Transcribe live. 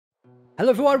Hello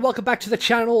everyone, welcome back to the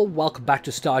channel, welcome back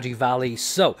to Stardew Valley.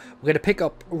 So, we're going to pick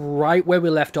up right where we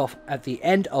left off at the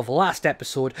end of last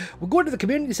episode. We're going to the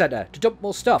community centre to dump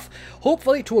more stuff,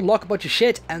 hopefully to unlock a bunch of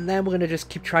shit, and then we're going to just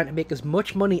keep trying to make as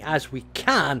much money as we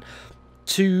can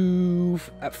to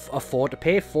afford to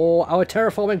pay for our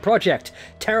terraforming project.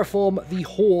 Terraform the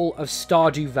whole of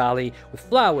Stardew Valley with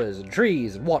flowers and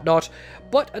trees and whatnot.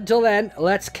 But until then,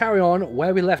 let's carry on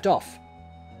where we left off.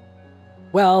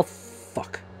 Well,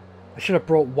 fuck. I should have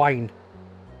brought wine.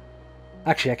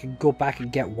 Actually, I can go back and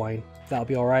get wine. That'll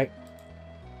be alright.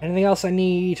 Anything else I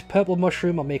need? Purple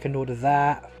mushroom, I'll make a note of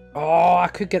that. Oh, I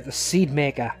could get the seed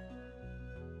maker.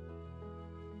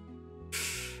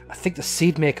 I think the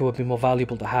seed maker would be more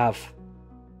valuable to have.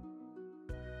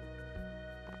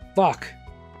 Fuck.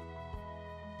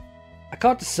 I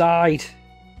can't decide.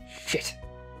 Shit.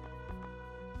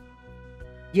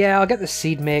 Yeah, I'll get the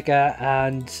seed maker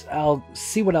and I'll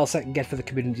see what else I can get for the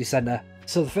community centre.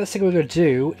 So the first thing we're going to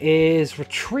do is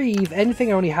retrieve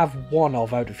anything I only have one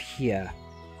of out of here.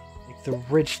 Like the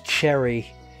ridge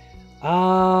cherry.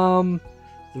 The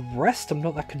rest I'm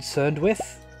not that concerned with.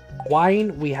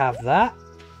 Wine, we have that.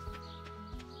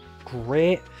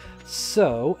 Great.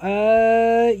 So,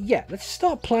 yeah, let's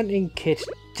start planting kit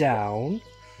down.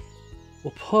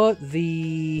 We'll put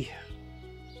the...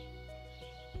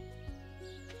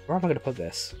 Where am I going to put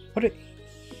this? Put it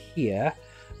here.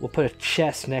 We'll put a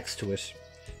chest next to it.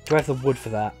 Do I have the wood for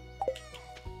that?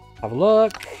 Have a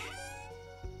look.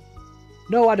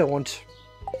 No, I don't.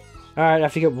 Alright, I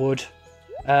have to get wood.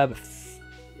 Yeah,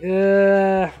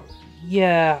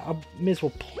 I may as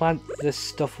well plant this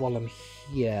stuff while I'm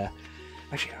here.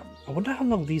 Actually, I wonder how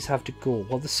long these have to go.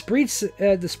 Well, the spring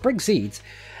seeds,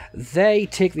 they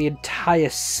take the entire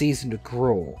season to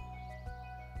grow,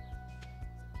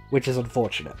 which is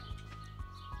unfortunate.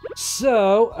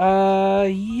 So,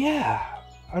 yeah.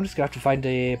 I'm just going to have to find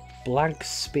a blank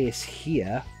space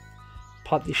here.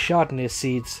 Plant the Chardonnay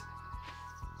seeds.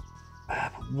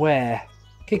 Where?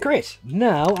 Okay, great.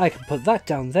 Now I can put that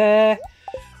down there.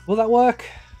 Will that work?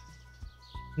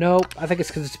 Nope. I think it's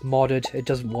because it's modded. It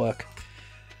doesn't work.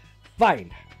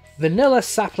 Fine. Vanilla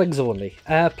saplings only.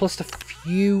 Plus a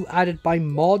few added by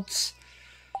mods.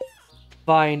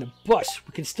 Fine, but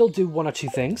we can still do one or two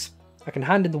things. I can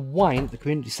hand in the wine at the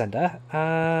community centre,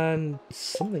 and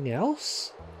something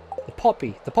else? The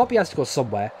poppy. The poppy has to go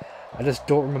somewhere. I just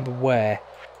don't remember where.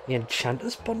 The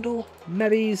enchanter's bundle?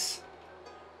 Maybe. The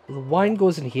wine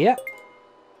goes in here.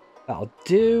 That'll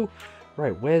do.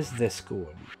 Right, where's this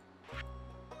going?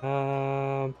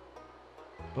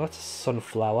 That's a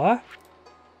sunflower.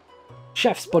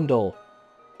 Chef's bundle.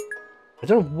 I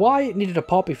don't know why it needed a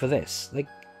poppy for this. Like,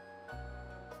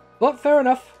 well, fair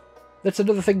enough. That's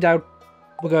another thing down.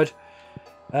 We're good.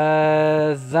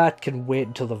 That can wait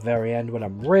until the very end when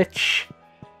I'm rich.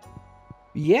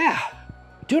 Yeah.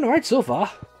 Doing alright so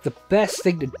far. The best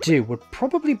thing to do would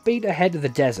probably be to head to the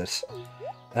desert.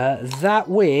 That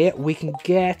way we can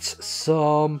get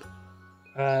some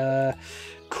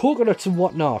coconuts and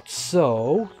whatnot.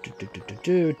 So,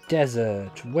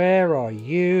 desert. Where are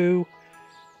you?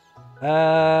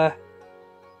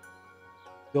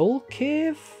 Gold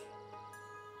Cave?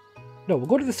 No, we'll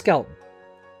go to the skeleton.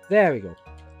 There we go.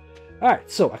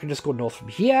 Alright, so I can just go north from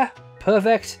here.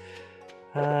 Perfect.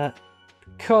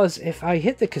 Because if I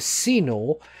hit the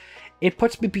casino, it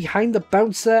puts me behind the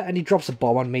bouncer and he drops a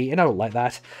bomb on me, and I don't like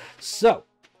that. So,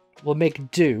 we'll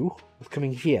make do with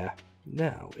coming here.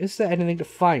 Now, is there anything to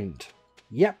find?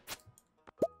 Yep.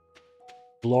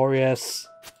 Glorious.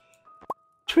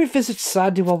 Should we visit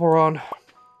Sandy while we're on?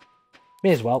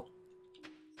 May as well.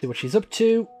 See what she's up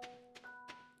to.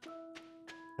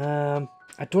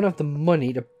 I don't have the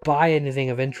money to buy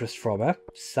anything of interest from her,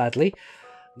 sadly.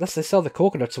 Unless they sell the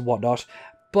coconuts and whatnot.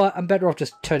 But I'm better off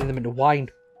just turning them into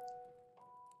wine.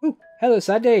 Ooh, hello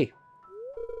Sandy.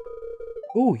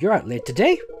 Ooh, you're out late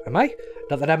today, am I?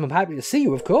 Not that I'm happy to see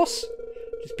you, of course.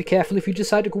 Just be careful if you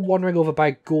decide to go wandering over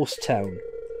by Ghost Town.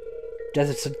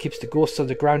 Desert Sun keeps the ghosts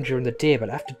underground during the day,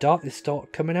 but after dark they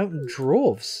start coming out in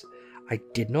droves. I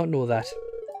did not know that.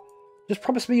 Just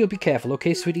promise me you'll be careful,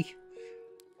 okay, sweetie?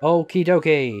 Okie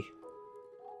dokie.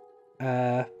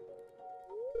 Another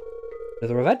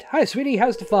event? Hi, sweetie,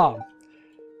 how's the farm?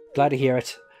 Glad to hear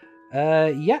it.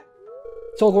 Yeah.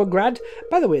 It's all going grand.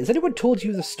 By the way, has anyone told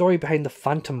you the story behind the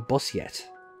phantom bus yet?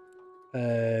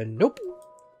 Nope.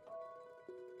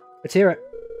 Let's hear it.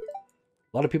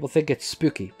 A lot of people think it's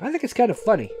spooky, but I think it's kind of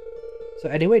funny. So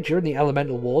anyway, during the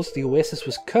Elemental Wars, the Oasis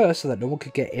was cursed so that no one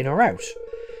could get in or out.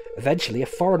 Eventually, a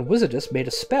foreign wizardess made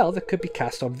a spell that could be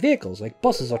cast on vehicles, like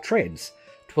buses or trains,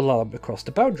 to allow them to cross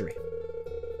the boundary.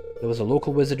 There was a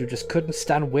local wizard who just couldn't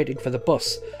stand waiting for the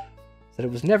bus. Said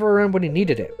it was never around when he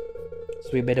needed it.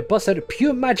 So he made a bus out of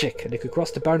pure magic, and he could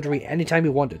cross the boundary anytime he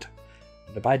wanted.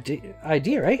 Not a bad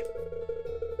idea, eh?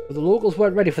 But the locals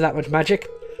weren't ready for that much magic.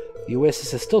 The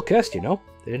oasis is still cursed, you know.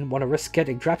 They didn't want to risk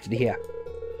getting trapped in here.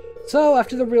 So,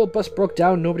 after the real bus broke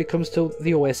down, nobody comes to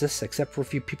the oasis, except for a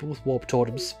few people with warp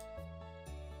totems.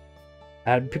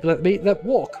 And people like me that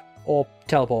walk, or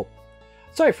teleport.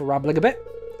 Sorry for rambling a bit.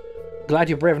 Glad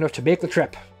you're brave enough to make the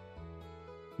trip.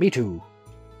 Me too.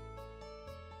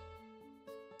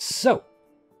 So,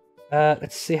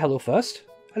 let's say hello first.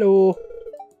 Hello.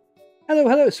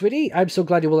 Hello, sweetie. I'm so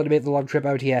glad you're willing to make the long trip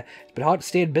out here. It's been hard to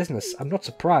stay in business. I'm not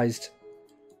surprised.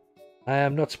 I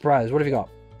am not surprised. What have you got?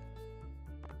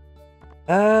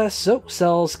 So,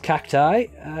 sells cacti.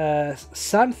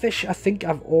 Sandfish, I think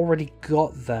I've already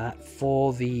got that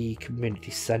for the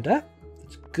community centre.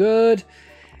 That's good.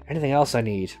 Anything else I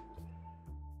need?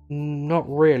 Not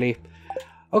really.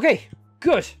 Okay,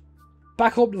 good.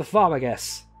 Back home to the farm, I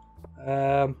guess.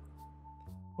 Oh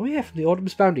yeah, from the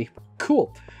Autumn's Bounty.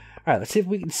 Cool. Alright, let's see if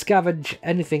we can scavenge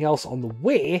anything else on the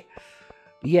way.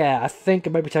 Yeah, I think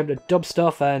it might be time to dump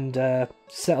stuff and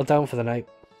settle down for the night.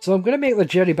 So I'm going to make the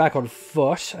journey back on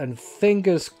foot, and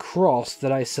fingers crossed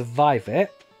that I survive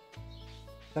it.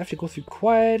 I have to go through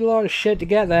quite a lot of shit to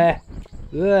get there.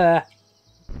 Ugh.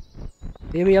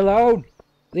 Leave me alone.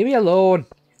 Leave me alone.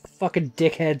 Fucking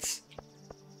dickheads.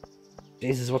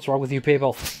 Jesus, what's wrong with you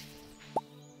people?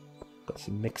 Got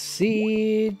some mixed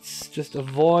seeds. Just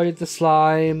avoid the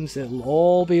slimes. It'll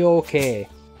all be okay.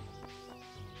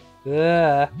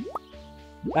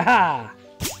 Aha!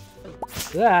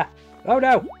 Oh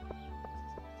no!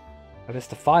 I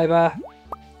missed the fiber.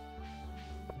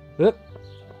 Oop.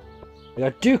 I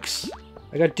got dukes.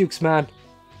 I got dukes, man.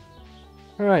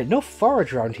 Alright, no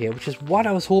forage around here, which is what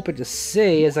I was hoping to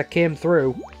see as I came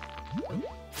through.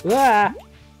 Ah!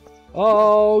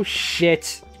 Oh,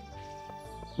 shit.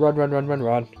 Run, run, run, run,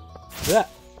 run. Ah.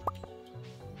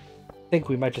 Think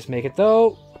we might just make it,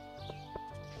 though.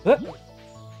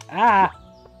 Ah!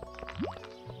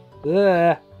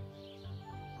 There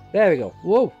we go.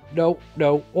 Whoa. No,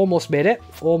 no. Almost made it.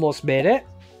 Almost made it.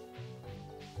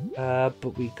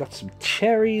 But we got some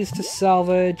cherries to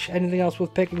salvage. Anything else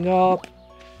worth picking up?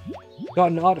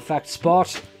 Got an artifact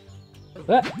spot.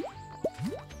 Ah.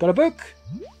 Got a book.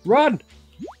 Run!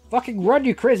 Fucking run,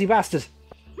 you crazy bastard!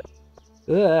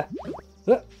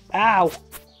 Ow!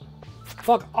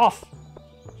 Fuck off!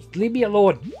 Just leave me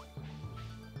alone.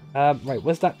 Right,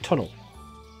 where's that tunnel?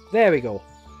 There we go.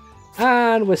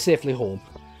 And we're safely home.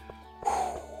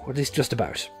 Or at least just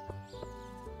about.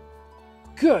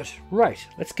 Good. Right,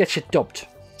 let's get shit dumped.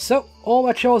 So, all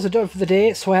my chores are done for the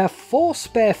day, so I have 4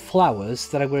 spare flowers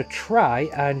that I'm going to try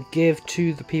and give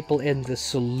to the people in the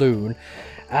saloon.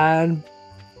 And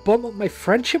bump up my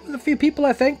friendship with a few people,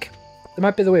 I think. That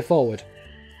might be the way forward.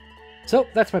 So,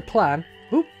 that's my plan.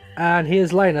 Oop, and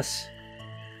here's Linus.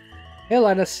 Hey,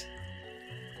 Linus.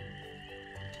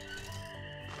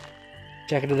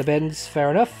 Check into the bins,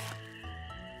 fair enough.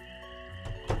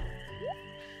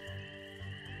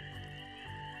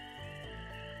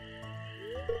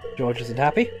 George isn't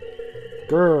happy.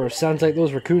 Grrr, sounds like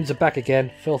those raccoons are back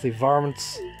again. Filthy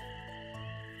varmints.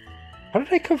 How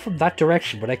did I come from that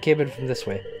direction when I came in from this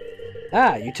way?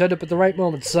 Ah, you turned up at the right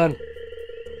moment, son.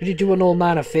 Could you do an old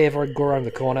man a favour and go around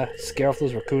the corner, scare off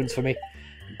those raccoons for me?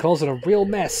 You're causing a real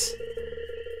mess.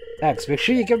 Thanks, make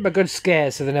sure you give them a good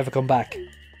scare so they never come back.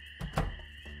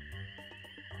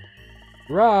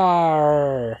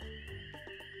 Rawr!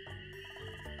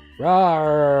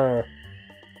 Rawr!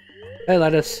 Hey,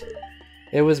 Linus.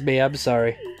 It was me, I'm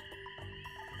sorry.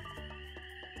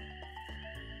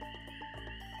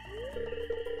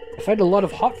 I find a lot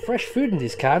of hot, fresh food in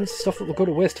these cans. Stuff that will go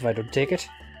to waste if I don't take it.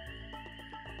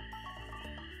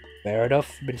 Fair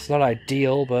enough. I mean, it's not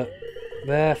ideal, but...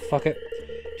 fuck it.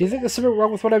 Do you think there's something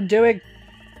wrong with what I'm doing?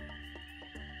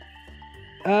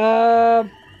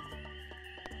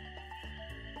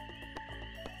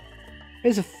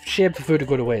 It's a shame for food to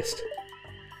go to waste.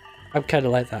 I'm kind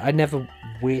of like that. I never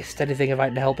waste anything if I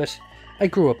can help it. I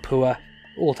grew up poor.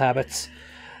 Old habits.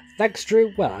 Thanks,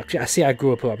 Drew. Well, actually, I see I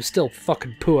grew up poor. I'm still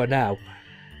fucking poor now.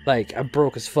 Like, I'm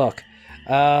broke as fuck.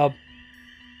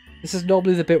 This is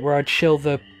normally the bit where I chill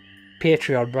the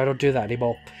Patreon, but I don't do that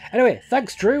anymore. Anyway,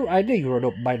 thanks, Drew. I knew you were an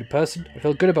open-minded person. I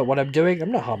feel good about what I'm doing.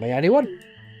 I'm not harming anyone.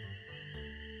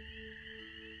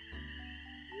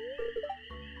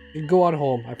 You can go on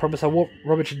home. I promise I won't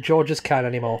rummage in George's can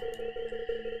anymore.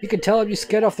 You can tell him you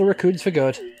scared off the raccoons for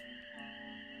good.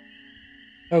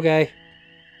 Okay.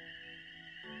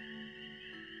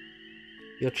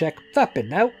 You'll check that bin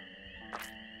now.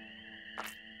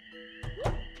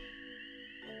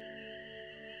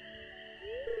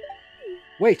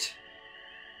 Wait.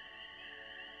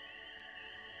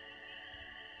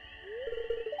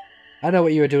 I know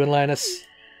what you were doing, Linus.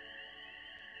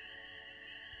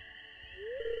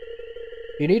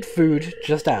 You need food,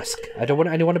 just ask. I don't want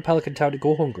anyone in Pelican Town to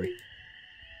go hungry.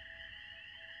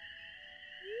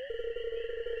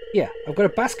 Yeah, I've got a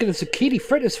basket of zucchini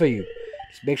fritters for you.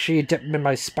 Just make sure you dip them in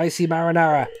my spicy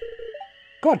marinara.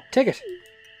 Go on, take it.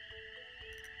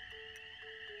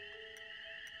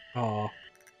 Aww.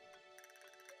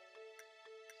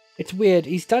 It's weird,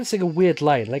 he's dancing a weird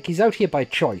line, like he's out here by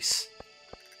choice.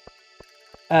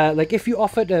 Like if you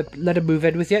offer to let him move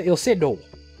in with you, he'll say no.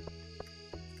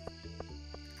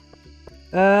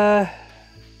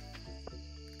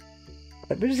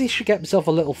 Maybe he should get himself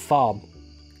a little farm.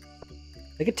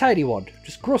 Like a tiny one.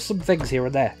 Just grow some things here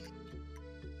and there.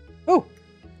 Oh!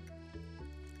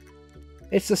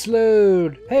 It's the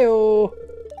saloon! Hey-oh!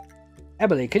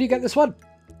 Emily, can you get this one?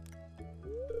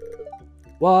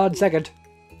 1 second.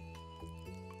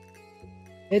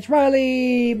 It's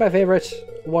Riley! My favourite.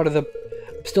 One of them.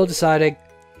 I'm still deciding.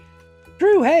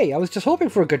 Drew, hey! I was just hoping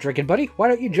for a good drinking, buddy. Why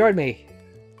don't you join me?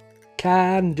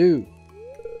 Can do.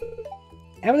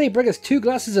 Emily, bring us 2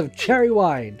 glasses of cherry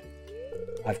wine.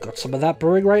 I've got some of that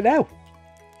brewing right now.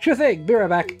 Sure thing, be right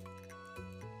back.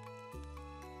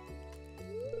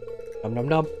 Nom nom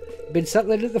nom. Been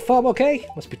settling at the farm okay?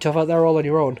 Must be tough out there all on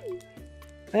your own.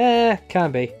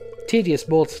 Can be. Tedious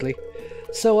mostly.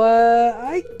 So,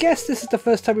 I guess this is the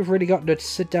first time we've really gotten to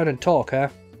sit down and talk, huh?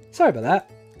 Sorry about that.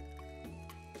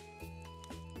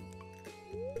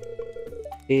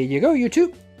 Here you go, you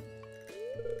two.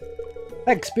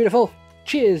 Thanks, beautiful.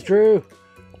 Cheers, Drew.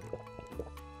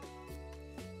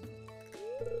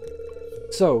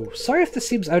 So, sorry if this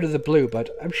seems out of the blue, but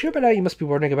I'm sure by now you must be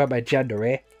wondering about my gender,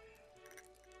 eh?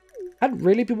 Hadn't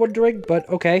really been wondering, but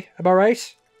okay, am I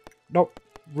right? Not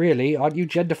really, aren't you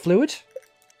gender fluid?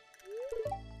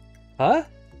 Huh?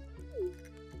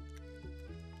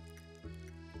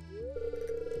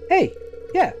 Hey,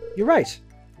 yeah, you're right.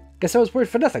 Guess I was worried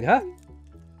for nothing, huh?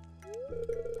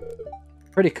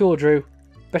 Pretty cool, Drew.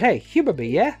 But hey, humor me,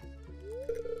 yeah?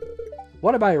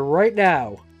 What am I right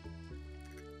now?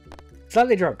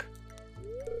 Slightly drunk.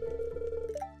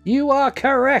 You are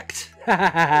correct! Ha ha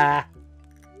ha ha!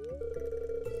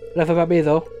 Enough about me,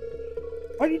 though.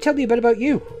 Why don't you tell me a bit about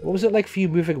you? What was it like for you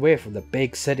moving away from the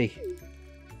big city?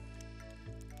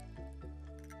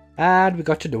 And we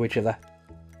got to know each other.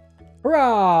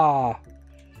 Hurrah!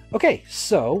 Okay,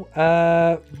 so,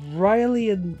 Riley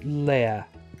and Leah.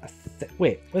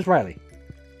 Wait, where's Riley?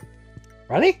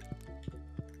 Riley?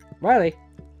 Riley?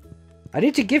 I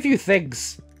need to give you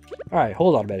things. Alright,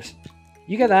 hold on a minute.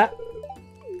 You get that.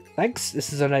 Thanks,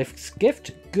 this is a nice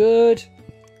gift. Good.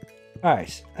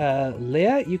 Alright,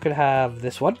 Leah, you can have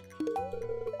this one.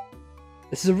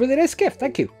 This is a really nice gift,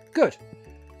 thank you. Good.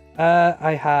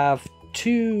 I have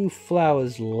 2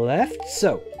 flowers left,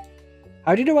 so...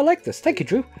 How do you know I like this? Thank you,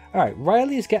 Drew. Alright,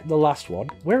 Riley is getting the last one.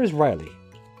 Where is Riley?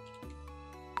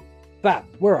 Bam,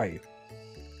 where are you?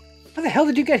 How the hell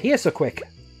did you get here so quick?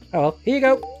 Oh well, here you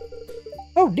go.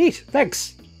 Oh, neat,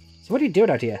 thanks. So what are you doing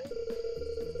out here?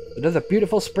 Another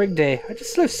beautiful spring day. I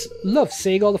just love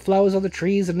seeing all the flowers on the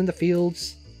trees and in the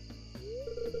fields.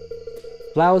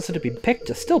 Flowers that have been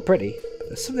picked are still pretty, but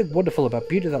there's something wonderful about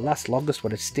beauty that lasts longest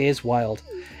when it stays wild.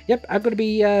 Yep, I'm going to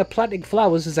be planting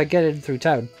flowers as I get in through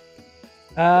town.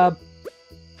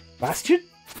 Bastion?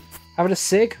 Having a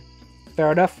cig?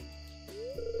 Fair enough.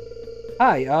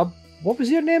 Hi, what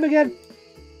was your name again?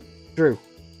 Drew.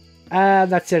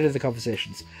 And that's the end of the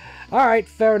conversations. Alright,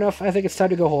 fair enough. I think it's time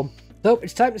to go home. So,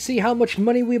 it's time to see how much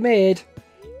money we made.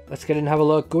 Let's get in and have a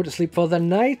look. Go to sleep for the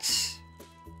night.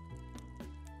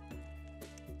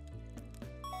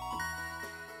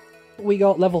 We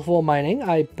got level 4 mining.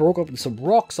 I broke open some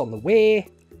rocks on the way.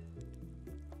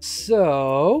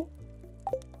 So,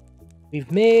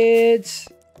 we've made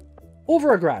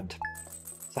over $1,000.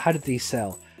 So how did these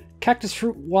sell? Cactus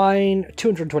fruit wine,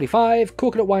 225.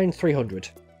 Coconut wine, 300.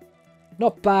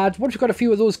 Not bad. Once we've got a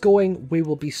few of those going, we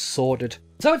will be sorted.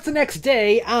 So it's the next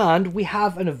day, and we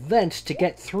have an event to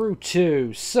get through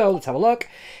to. So let's have a look.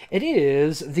 It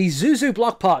is the Zuzu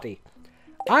Block Party.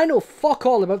 I know fuck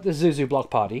all about the Zuzu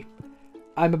Block Party.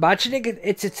 I'm imagining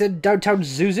it's in downtown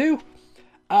Zuzu.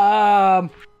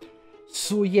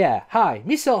 So yeah. Hi,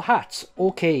 me sell hats.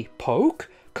 Okay, Poke.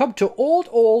 Come to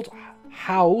old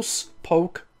house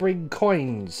Poke. Bring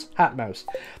coins. Hat Mouse.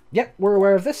 Yep, we're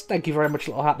aware of this. Thank you very much,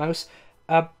 little Hat Mouse.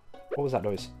 What was that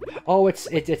noise? Oh, it's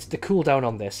the cooldown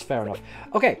on this. Fair enough.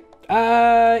 Okay.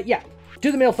 Yeah.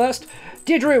 Do the mail first.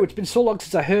 Dear Drew, it's been so long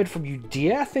since I heard from you,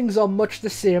 dear. Things are much the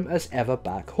same as ever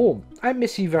back home. I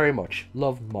miss you very much.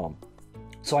 Love, Mom.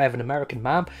 So I have an American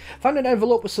ma'am. Found an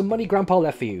envelope with some money Grandpa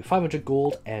left for you. 500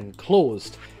 gold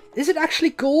enclosed. Is it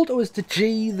actually gold, or is the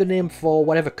G the name for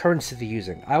whatever currency they're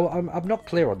using? I'm not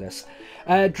clear on this.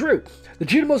 Drew, the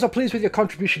Junimos are pleased with your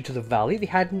contribution to the valley. They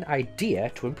had an idea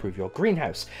to improve your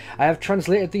greenhouse. I have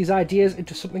translated these ideas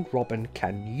into something Robin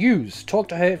can use. Talk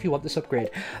to her if you want this upgrade.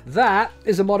 That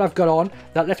is a mod I've got on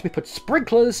that lets me put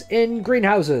sprinklers in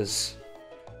greenhouses.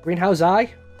 Greenhouse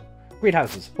eye?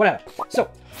 Greenhouses, whatever.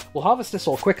 So, we'll harvest this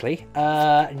all quickly.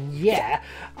 Yeah,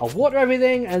 I'll water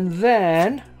everything and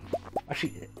then...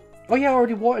 Actually... Oh yeah, I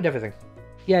already watered everything.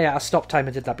 Yeah, I stopped time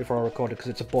and did that before I recorded because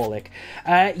it's a ball lake.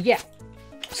 Yeah.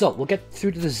 So, we'll get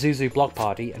through to the Zuzu Block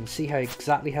Party and see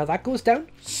exactly how that goes down.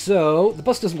 So, the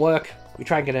bus doesn't work. We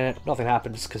try and get in it. Nothing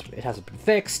happens because it hasn't been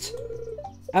fixed.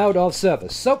 Out of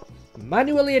service. So,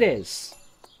 manually it is.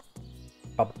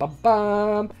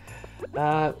 Bam.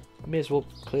 May as well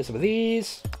clear some of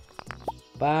these.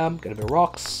 Bam. Get a bit of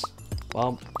rocks.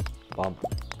 Bump.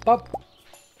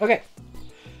 Okay.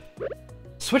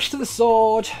 Switch to the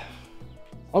sword.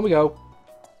 On we go.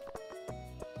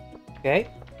 Okay.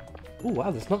 Ooh,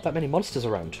 wow, there's not that many monsters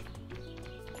around.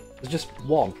 There's just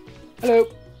one. Hello.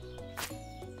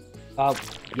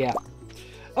 Yeah.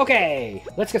 Okay,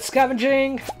 let's get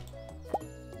scavenging.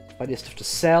 Plenty of stuff to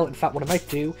sell. In fact, what I might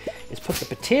do is put the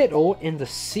potato in the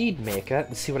seed maker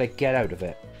and see what I get out of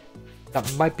it.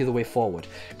 That might be the way forward,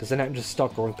 because then I can just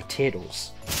start growing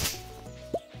potatoes.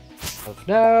 Of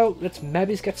now, let's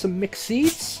maybe get some mixed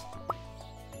seeds.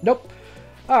 Nope.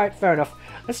 Alright, fair enough.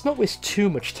 Let's not waste too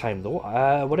much time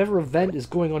though. Whatever event is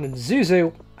going on in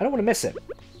Zuzu, I don't want to miss it.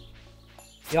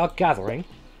 We are gathering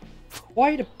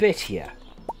quite a bit here.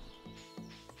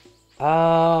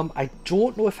 I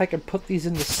don't know if I can put these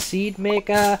in the seed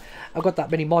maker. I've got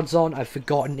that many mods on, I've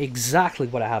forgotten exactly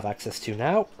what I have access to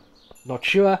now. Not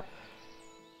sure.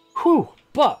 Whew,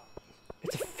 but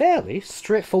it's a fairly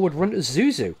straightforward run to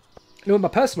Zuzu. You know, in my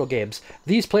personal games,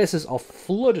 these places are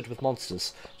flooded with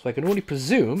monsters, so I can only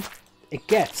presume it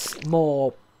gets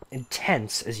more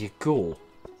intense as you go.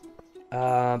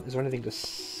 Is there anything to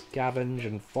scavenge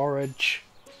and forage?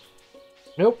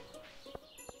 Nope.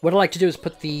 What I like to do is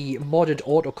put the modded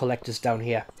auto collectors down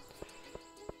here.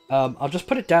 I'll just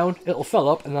put it down, it'll fill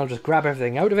up, and then I'll just grab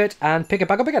everything out of it and pick it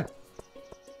back up again.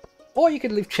 Or you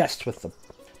can leave chests with them.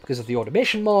 Because of the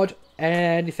automation mod,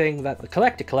 anything that the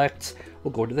collector collects will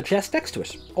go to the chest next to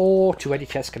it, or to any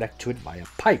chest connected to it via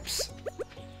pipes.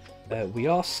 We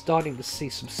are starting to see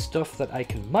some stuff that I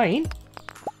can mine.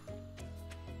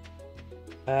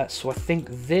 So I think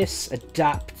this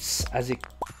adapts as it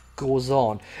goes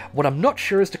on. What I'm not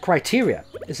sure is the criteria.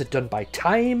 Is it done by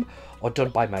time, or done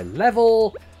by my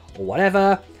level, or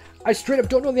whatever? I straight up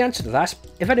don't know the answer to that.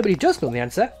 If anybody does know the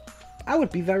answer, I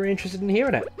would be very interested in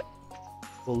hearing it.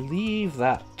 We'll leave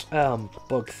that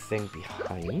bug thing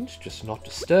behind, just not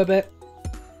disturb it.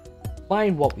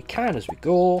 Mine what we can as we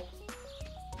go.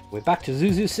 We're back to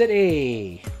Zuzu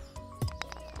City.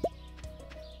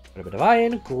 Got a bit of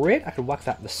iron, great. I can whack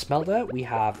that in the smelter. We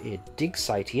have a dig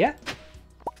site here.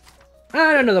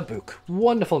 And another book.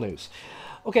 Wonderful news.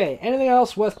 Okay, anything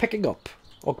else worth picking up?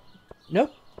 Oh,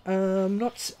 nope.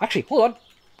 Not... Actually, hold on.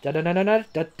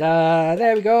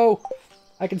 There we go.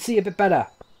 I can see a bit better.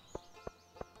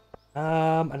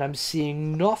 And I'm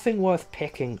seeing nothing worth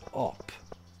picking up.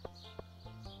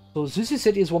 So Zuzu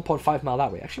City is 1.5 mile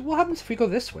that way. Actually, what happens if we go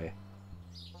this way?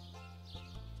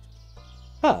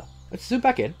 Huh. Let's zoom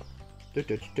back in.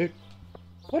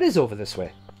 What is over this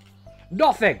way?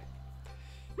 Nothing!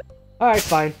 Alright,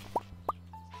 fine.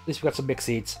 At least we got some mixed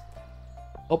seeds.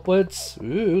 Upwards.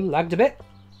 Ooh, lagged a bit.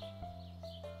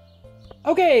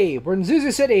 Okay, we're in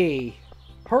Zuzu City.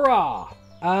 Hurrah!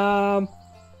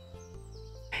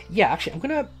 Yeah, actually, I'm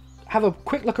gonna have a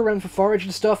quick look around for forage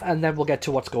and stuff, and then we'll get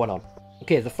to what's going on.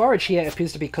 Okay, the forage here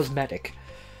appears to be cosmetic,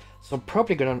 so I'm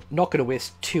probably not gonna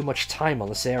waste too much time on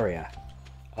this area.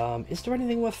 Is there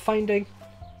anything worth finding?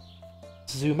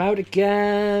 Zoom out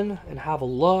again and have a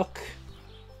look.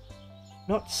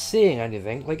 Not seeing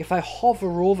anything. Like, if I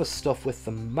hover over stuff with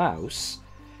the mouse,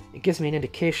 it gives me an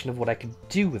indication of what I can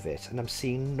do with it, and I'm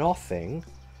seeing nothing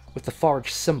with the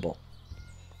forage symbol.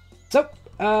 So,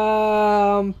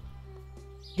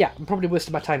 yeah, I'm probably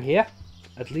wasting my time here,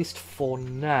 at least for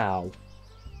now.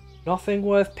 Nothing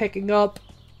worth picking up.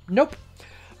 Nope.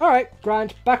 Alright,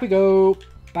 grand. Back we go.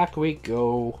 Back we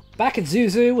go. Back in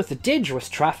Zuzu with the dangerous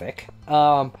traffic.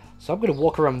 So I'm going to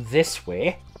walk around this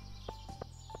way.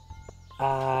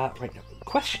 Right now, the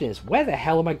question is, where the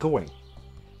hell am I going?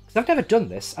 Because I've never done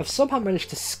this. I've somehow managed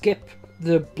to skip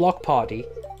the block party.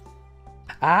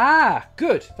 Ah,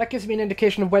 good. That gives me an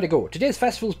indication of where to go. Today's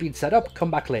festival's been set up. Come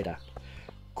back later.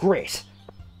 Great.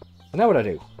 So now what do I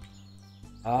do?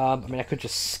 I mean, I could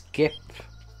just skip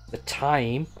the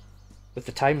time with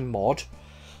the time mod.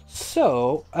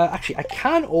 So, actually, I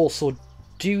can also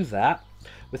do that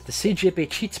with the CJB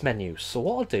Cheats menu. So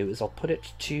what I'll do is I'll put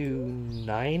it to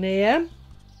 9 AM.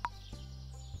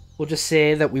 We'll just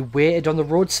say that we waited on the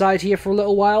roadside here for a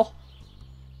little while.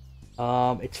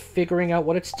 It's figuring out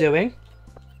what it's doing.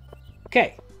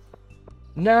 Okay.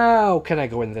 Now can I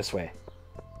go in this way?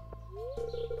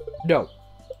 No.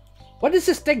 When does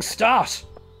this thing start?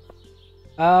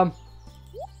 Does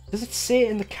it say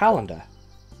it in the calendar?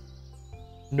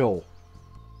 No.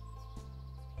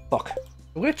 Fuck.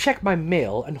 I'm gonna check my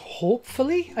mail and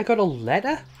hopefully I got a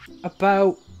letter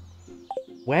about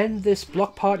when this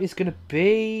block party is gonna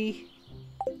be.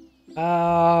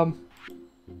 I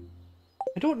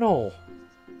don't know.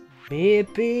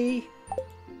 Maybe.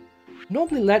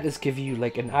 Normally letters give you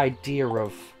like an idea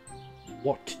of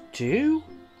what to do.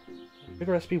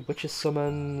 Bigger recipe, witches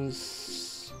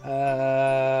summons.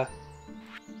 No,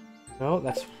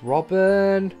 that's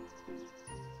Robin.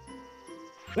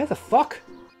 Where the fuck?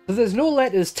 So there's no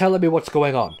letters telling me what's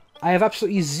going on. I have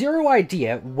absolutely zero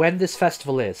idea when this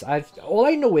festival is. All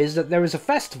I know is that there is a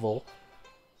festival,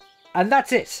 and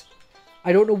that's it.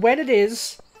 I don't know when it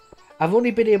is. I've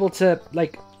only been able to,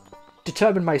 like,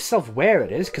 determine myself where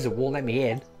it is, because it won't let me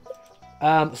in.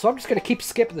 So I'm just going to keep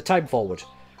skipping the time forward.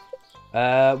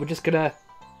 We're just going to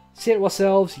say to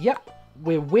ourselves, yep,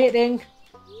 we're waiting.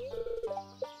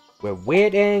 We're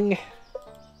waiting.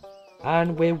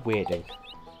 And we're waiting.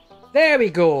 There we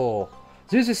go!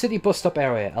 Zuzu City bus stop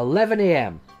area, 11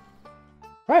 AM.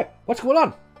 Right, what's going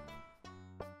on?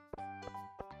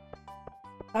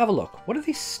 Have a look. What are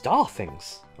these star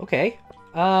things? Okay.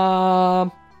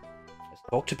 Let's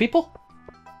talk to people.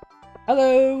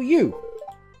 Hello, you.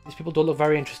 These people don't look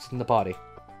very interested in the party.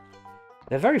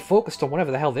 They're very focused on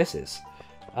whatever the hell this is.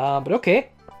 But okay.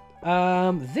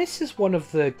 This is one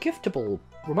of the giftable,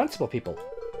 romanceable people.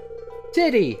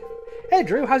 Diddy! Hey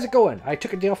Drew, how's it going? I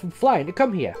took a day off from flying to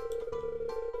come here.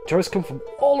 Tourists come from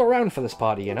all around for this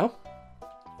party, you know?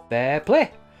 Fair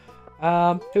play. Who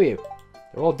are you?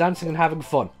 They're all dancing and having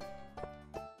fun.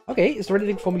 Okay, is there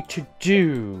anything for me to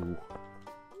do?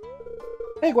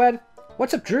 Hey Gwen,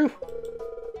 what's up Drew?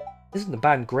 Isn't the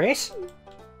band great?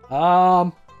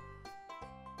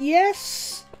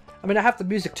 Yes? I mean, I have the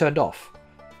music turned off.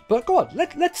 But go on,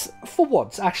 let's, for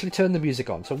once, actually turn the music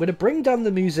on. So I'm going to bring down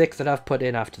the music that I've put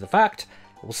in after the fact.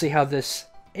 We'll see how this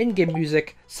in-game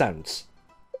music sounds.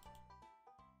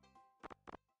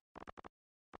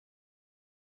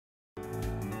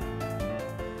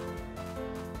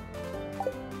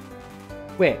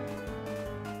 Wait.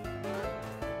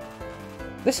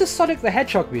 This is Sonic the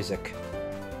Hedgehog music.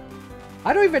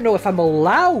 I don't even know if I'm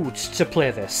allowed to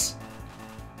play this.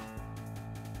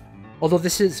 Although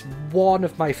this is one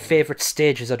of my favourite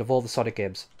stages out of all the Sonic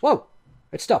games. Whoa!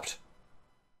 It stopped.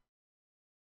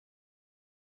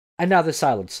 And now there's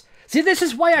silence. See, this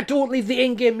is why I don't leave the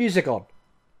in-game music on.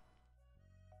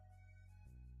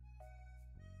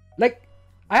 Like,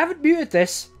 I haven't muted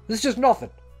this. There's just nothing.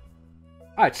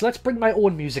 Alright, so let's bring my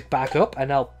own music back up,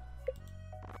 and I'll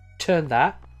turn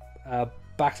that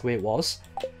back the way it was.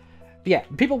 But yeah,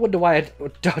 people wonder why I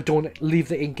don't leave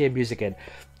the in-game music in.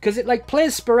 Because it, like,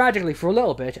 plays sporadically for a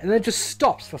little bit, and then just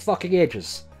stops for fucking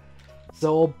ages.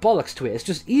 So, bollocks to it. It's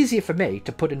just easier for me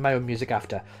to put in my own music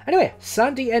after. Anyway,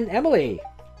 Sandy and Emily.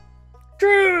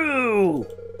 Drew!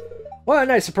 What a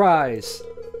nice surprise.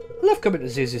 I love coming to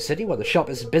Zuzu City when the shop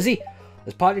isn't busy.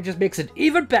 This party just makes it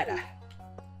even better.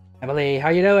 Emily, how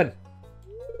you doing?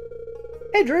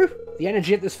 Hey Drew, the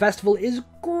energy at this festival is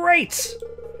great.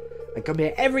 I come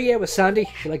here every year with Sandy.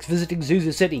 She likes visiting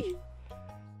Zuzu City.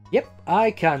 Yep,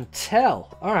 I can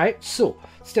tell. Alright, so,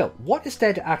 still, what is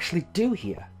there to actually do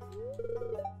here?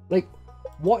 Like,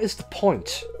 what is the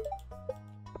point?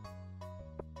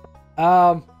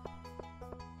 Because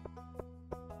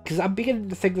I'm beginning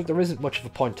to think that there isn't much of a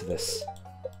point to this.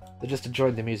 They're just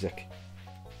enjoying the music.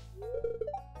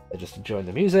 They're just enjoying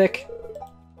the music.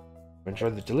 We're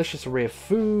enjoying the delicious array of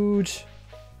food.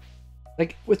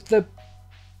 Like, with the...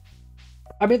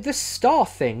 I mean, this star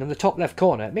thing in the top left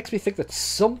corner, it makes me think that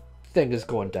something is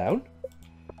going down.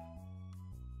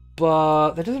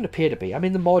 But there doesn't appear to be. I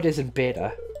mean, the mod is in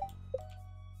beta.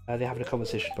 They're having a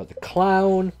conversation about the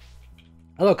clown.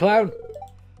 Hello, clown.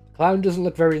 Clown doesn't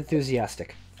look very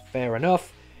enthusiastic. Fair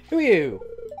enough. Who are you?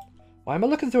 Why am I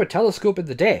looking through a telescope in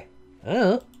the day?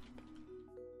 Oh.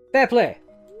 Fair play.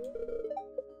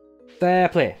 Fair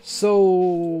play.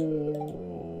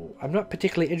 So... I'm not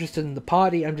particularly interested in the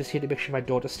party. I'm just here to make sure my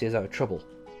daughter stays out of trouble.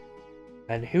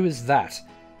 And who is that?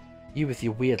 You with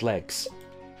your weird legs.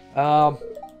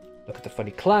 The Look at the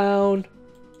funny clown.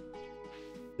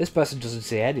 This person doesn't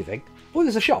say anything. Oh,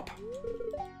 there's a shop.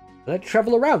 Let's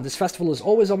travel around. This festival is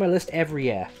always on my list every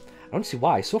year. I don't see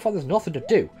why. So far, there's nothing to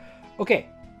do. Okay.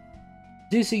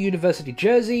 Zuzu University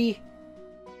jersey.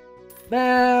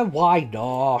 Why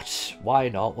not? Why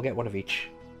not? We'll get one of each.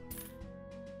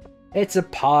 It's a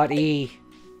party.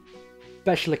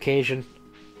 Special occasion.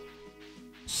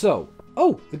 So.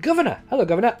 Oh, the governor. Hello,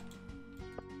 governor.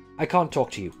 I can't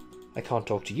talk to you. I can't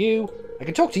talk to you. I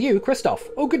can talk to you, Christoph.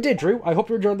 Oh, good day, Drew. I hope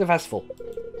you're enjoying the festival.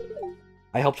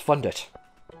 I helped fund it.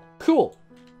 Cool.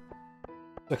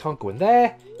 I can't go in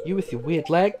there. You with your weird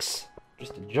legs.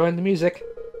 Just enjoying the music.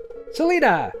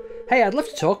 Selena! Hey, I'd love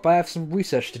to talk, but I have some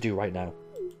research to do right now.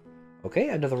 Okay,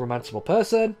 another romanceable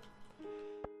person.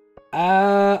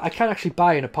 I can't actually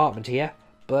buy an apartment here,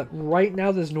 but right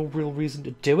now there's no real reason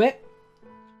to do it.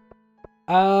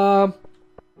 So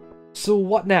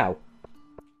what now?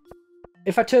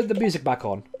 If I turn the music back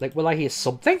on, like, will I hear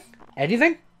something?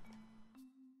 Anything?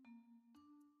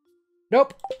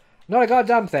 Nope. Not a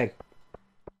goddamn thing.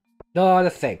 Not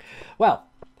a thing. Well,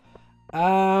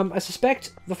 I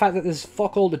suspect the fact that there's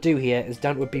fuck all to do here is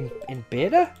down to it being in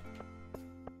beta?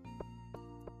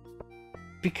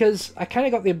 Because I kind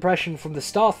of got the impression from the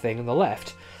star thing on the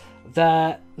left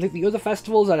that, like the other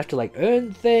festivals, I'd have to, like,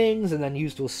 earn things and then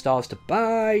use those stars to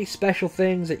buy special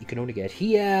things that you can only get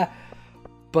here.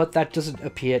 But that doesn't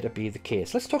appear to be the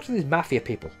case. Let's talk to these mafia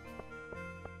people.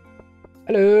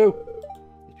 Hello.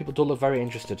 These people don't look very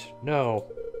interested. No.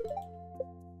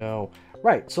 No.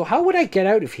 Right, so how would I get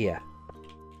out of here?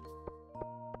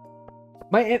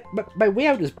 My way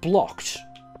out is blocked.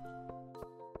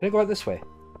 Can I go out this way?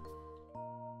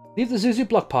 Leave the Zuzu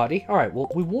Block Party. Alright,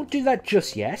 well, we won't do that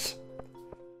just yet.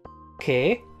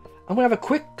 Okay. I'm going to have a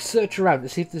quick search around to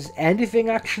see if there's anything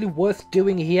actually worth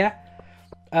doing here.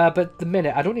 But at the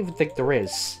minute, I don't even think there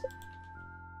is.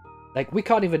 Like, we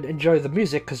can't even enjoy the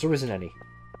music because there isn't any.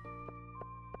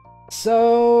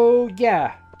 So,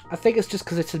 yeah. I think it's just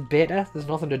because it's in beta. There's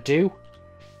nothing to do.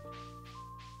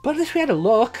 But at least we had a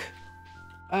look.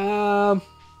 So,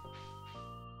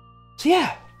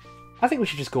 yeah. I think we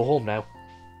should just go home now.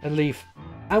 And leave.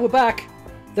 And we're back.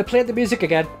 They're playing the music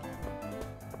again.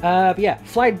 But yeah,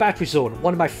 Flying Battery Zone.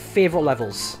 One of my favourite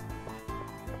levels.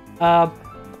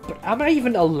 But am I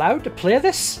even allowed to play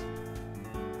this?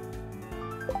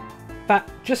 But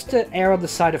just to err on the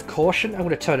side of caution, I'm going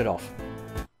to turn it off.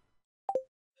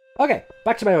 Okay,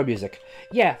 back to my own music.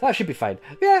 Yeah, that should be fine.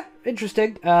 Yeah,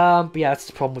 interesting. But yeah, that's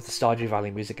the problem with the Stardew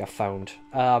Valley music I've found.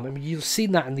 I mean, you've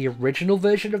seen that in the original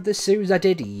version of this series I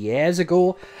did years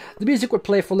ago. The music would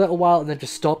play for a little while and then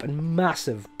just stop in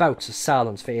massive bouts of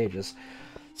silence for ages.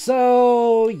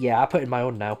 So, yeah, I put in my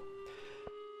own now.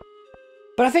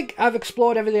 But I think I've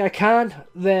explored everything I can.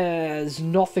 There's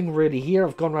nothing really here.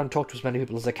 I've gone around and talked to as many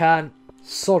people as I can.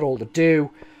 Sort all to do.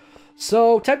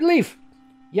 So, time to leave.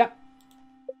 Yep.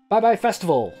 Bye-bye,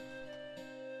 festival.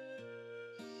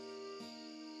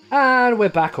 And we're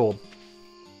back home.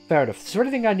 Fair enough. Is there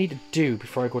anything I need to do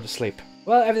before I go to sleep?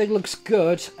 Well, everything looks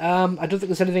good. I don't think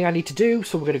there's anything I need to do,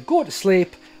 so we're going to go to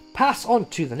sleep, pass on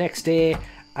to the next day,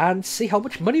 and see how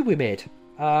much money we made.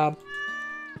 At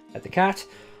the cat.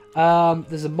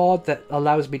 There's a mod that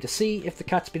allows me to see if the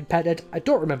cat's been petted. I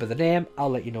don't remember the name. I'll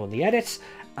let you know in the edits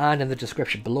and in the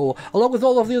description below, along with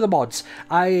all of the other mods.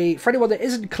 For anyone that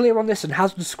isn't clear on this and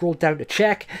hasn't scrolled down to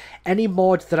check, any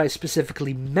mod that I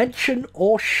specifically mention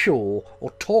or show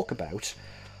or talk about,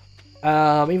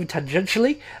 even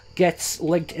tangentially, gets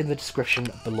linked in the description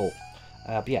below.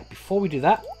 But yeah, before we do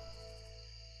that,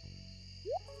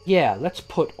 yeah, let's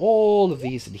put all of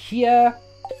these in here.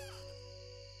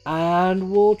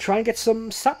 And we'll try and get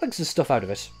some saplings and stuff out of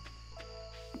it.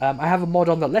 I have a mod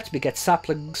on that lets me get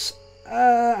saplings.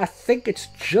 I think it's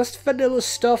just vanilla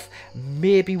stuff.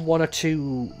 Maybe one or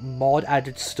two mod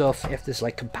added stuff if there's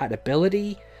like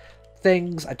compatibility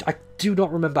things. I do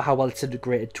not remember how well it's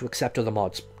integrated to accept other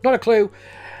mods. Not a clue.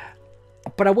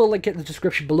 But I will link it in the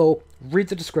description below. Read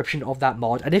the description of that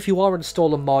mod. And if you are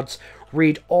installing mods,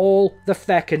 read all the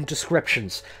feckin'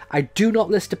 descriptions. I do not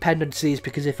list dependencies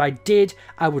because if I did,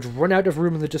 I would run out of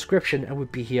room in the description and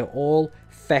would be here all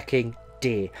fecking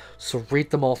day. So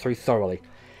read them all through thoroughly.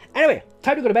 Anyway,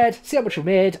 time to go to bed, see how much we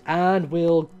made, and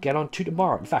we'll get on to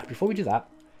tomorrow. In fact, before we do that,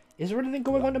 is there anything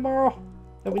going on tomorrow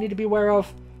that we need to be aware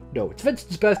of? No, it's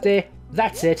Vincent's birthday.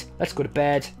 That's it. Let's go to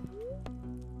bed.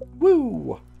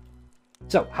 Woo!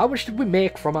 So, how much did we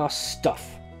make from our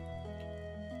stuff?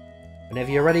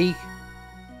 Whenever you're ready.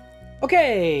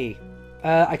 Okay!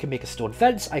 I can make a stone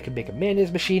fence, I can make a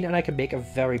mayonnaise machine, and I can make a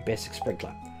very basic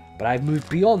sprinkler. But I've moved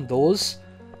beyond those.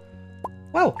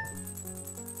 Wow!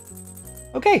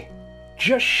 Okay,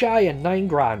 just shy of 9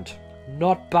 grand.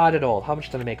 Not bad at all. How much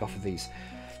did I make off of these?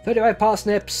 35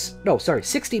 parsnips. No, sorry,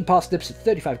 16 parsnips at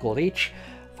 35 gold each.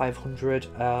 500.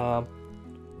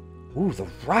 Ooh, the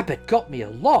rabbit got me a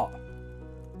lot.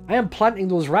 I am planting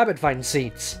those rabbit vine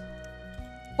seeds.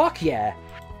 Fuck yeah.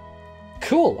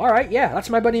 Cool. Alright, yeah, that's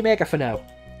my money maker for now.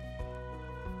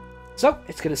 So,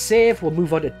 it's going to save. We'll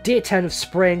move on to day 10 of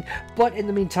spring. But in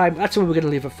the meantime, that's where we're going to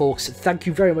leave it, folks. Thank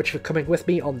you very much for coming with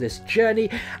me on this journey.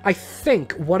 I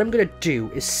think what I'm going to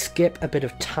do is skip a bit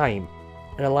of time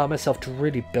and allow myself to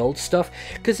really build stuff.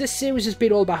 Because this series has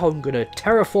been all about how I'm going to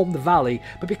terraform the valley.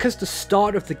 But because the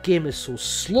start of the game is so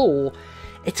slow,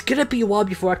 it's going to be a while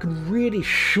before I can really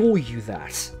show you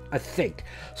that, I think.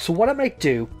 So what I might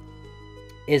do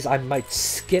is I might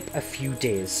skip a few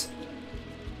days.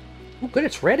 Oh, good,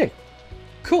 it's raining.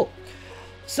 Cool.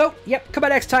 So, yep, come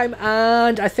back next time,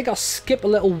 and I think I'll skip a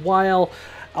little while.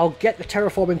 I'll get the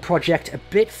terraforming project a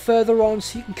bit further on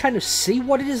so you can kind of see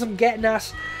what it is I'm getting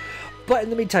at. But in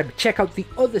the meantime, check out the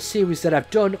other series that I've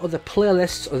done, other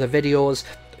playlists, other videos.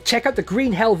 Check out the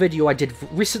Green Hell video I did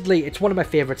recently. It's one of my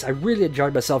favourites. I really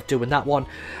enjoyed myself doing that one.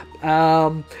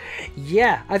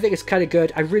 Yeah, I think it's kind of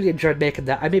good. I really enjoyed making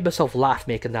that. I made myself laugh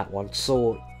making that one.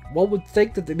 So one would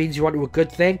think that means you're onto a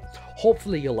good thing.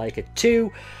 Hopefully you'll like it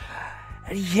too.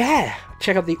 And yeah,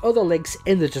 check out the other links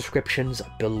in the descriptions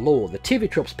below. The TV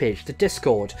Tropes page, the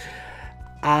Discord,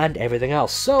 and everything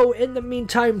else. So in the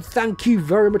meantime, thank you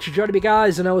very much for joining me,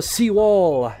 guys, and I will see you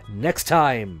all next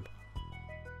time.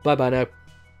 Bye bye now.